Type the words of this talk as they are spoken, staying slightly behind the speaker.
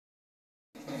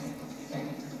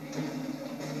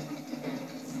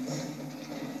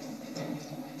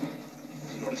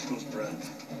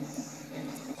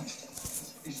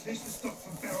Is this the stuff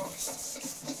from Ferox?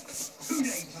 2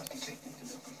 days must be taken to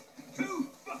look. 2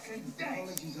 fucking days!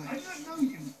 Apologies, I don't know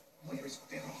you. Where is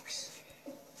Ferox?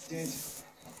 Dead.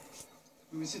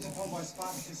 We were set upon by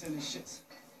Spartacus and his shits.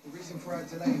 The reason for our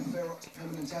delay in Ferox's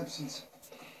permanent absence.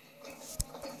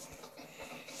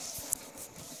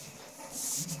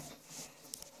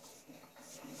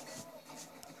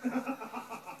 I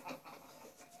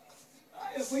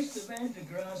have wished the man to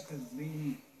grasp of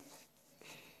me.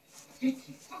 Yet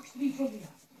he fucks me from the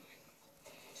outlook.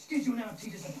 Schedule now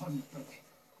teeters upon the brook,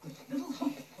 with little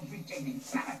hope of regaining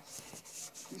balance.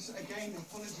 Yes, again,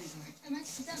 apologies. Am I to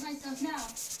present myself now?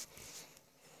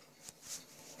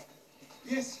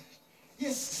 Yes,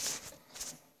 yes.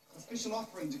 A special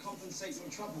offering to compensate your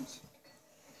troubles.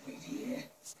 Wait here.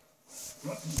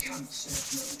 Rotten cunts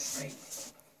serve no trade.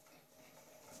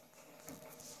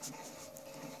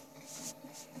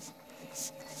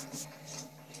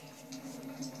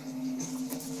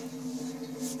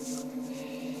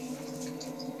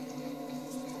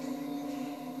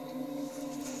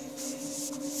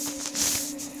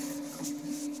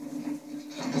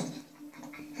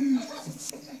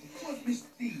 What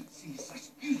misdeeds see such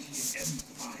beauty in Em's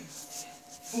eyes?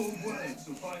 4 words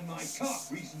will find my cart,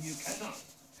 reason you cannot.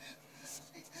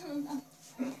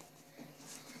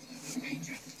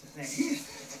 Danger, they're here.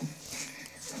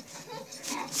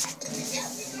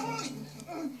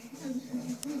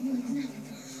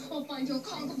 I'll find your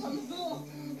card upon the floor.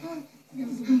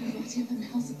 Young woman brought here from the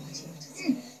house of Artiotus.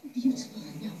 Beautiful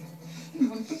and young.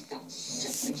 One fat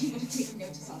shit that you would have taken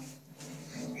notice of.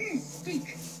 Speak.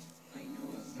 I know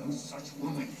of no such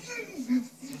woman.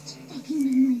 Such fucking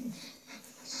memory.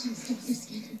 She was still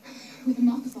skin, with a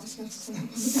mark of Artiotus upon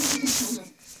the back of her shoulder.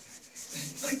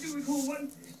 I do recall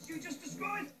one you just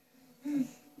described.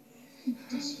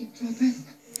 Does she draw breath?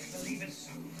 I believe it's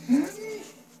so.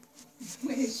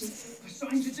 Where is she?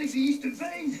 Assigned to dig the eastern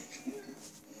vein.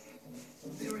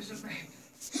 There is a man.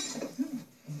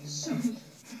 Show me.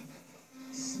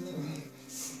 Slowly.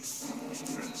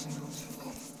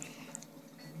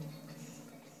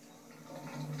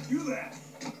 You there?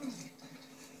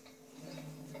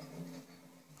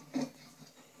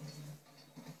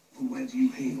 From where do you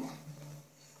hail?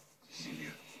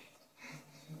 Celia.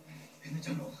 In the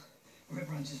tunnel, where it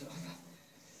branches off.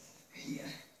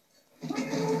 Here.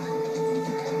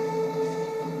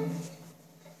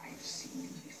 I've seen you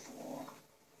before.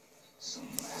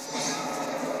 Somewhere.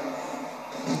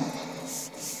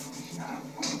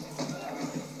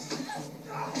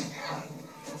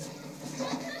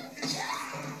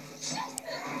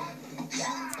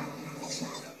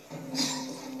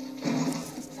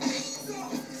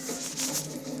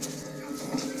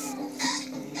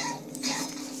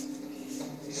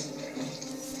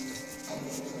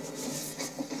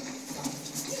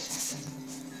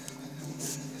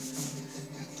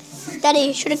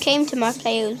 Daddy, should have came to my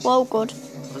play. It was well good.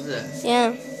 Was it?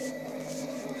 Yeah.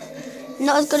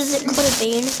 Not as good as it could have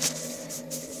been.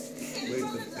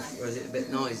 Was it a bit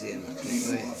noisy and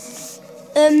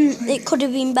It could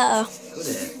have been better. Could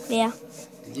it? Yeah.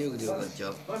 Did you do a good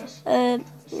job?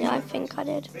 Yeah, I think I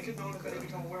did. Make it known if they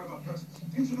become aware of our presence.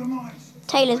 Into the mines.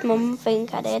 Taylor's mum, I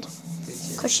think I did. Did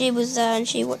you? Because she was there and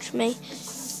she watched me.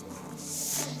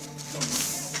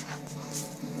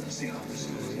 See how this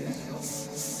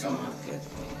goes. Come on, kid.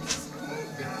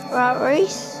 Right,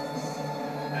 Reese?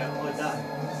 My dad,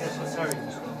 guess what Terry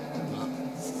just done?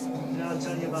 You know, I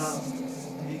tell you about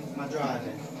my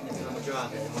driving. You know, my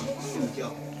driving, I want to do a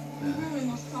job.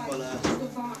 Well,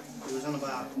 he was on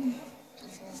about,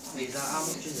 he's like, how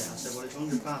much is it? I said, well, it's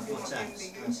 £100 for my test.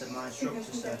 And I said, my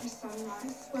instructor said,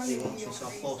 he wants me to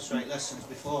have 4 straight lessons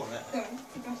before it.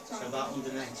 So about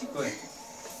 180 quid.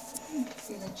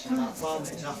 And about 12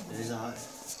 minutes after, he's like,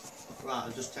 right,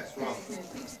 I'll just text Rob. I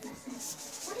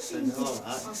said, alright.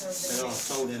 I said, oh, I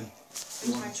told him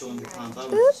he wanted £200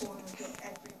 bonus.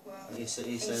 He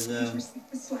says, well,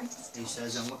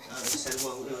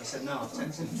 I said, no, I've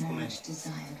texted him to come in to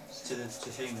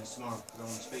Phoenix tomorrow because I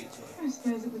want to speak to him. I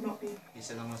suppose it would not be. He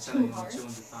said, I'm going to tell him you want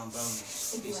 £200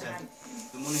 bonus. He said,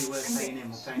 the money we're paying him,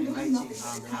 we're paying him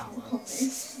 £18 an hour for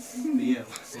you.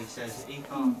 He says, he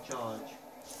can't charge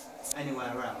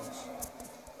anywhere else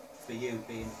for you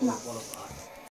being fully qualified.